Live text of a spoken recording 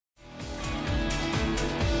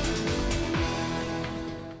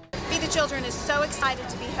Children is so excited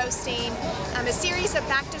to be hosting a series of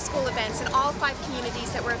back-to-school events in all 5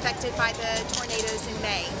 communities that were affected by the tornadoes in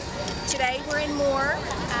May. Today we're in Moore,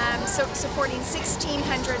 supporting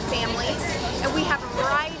 1,600 families, and we have a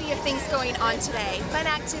variety of things going on today. Fun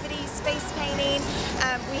activities, face painting,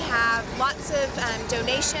 we have lots of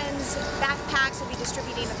donations, backpacks. We'll be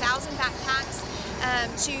distributing 1,000 backpacks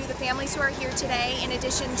to the families who are here today, in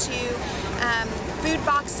addition to food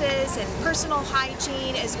boxes and personal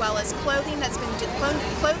hygiene, as well as clothing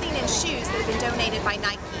clothing and shoes that have been donated by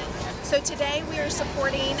Nike. So today we are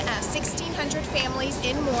supporting 1,600 families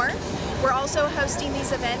in Moore. We're also hosting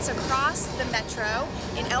these events across the metro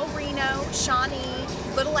in El Reno, Shawnee,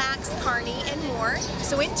 Little Axe, Carney, and Moore.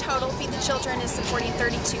 So in total, Feed the Children is supporting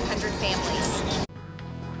 3,200 families.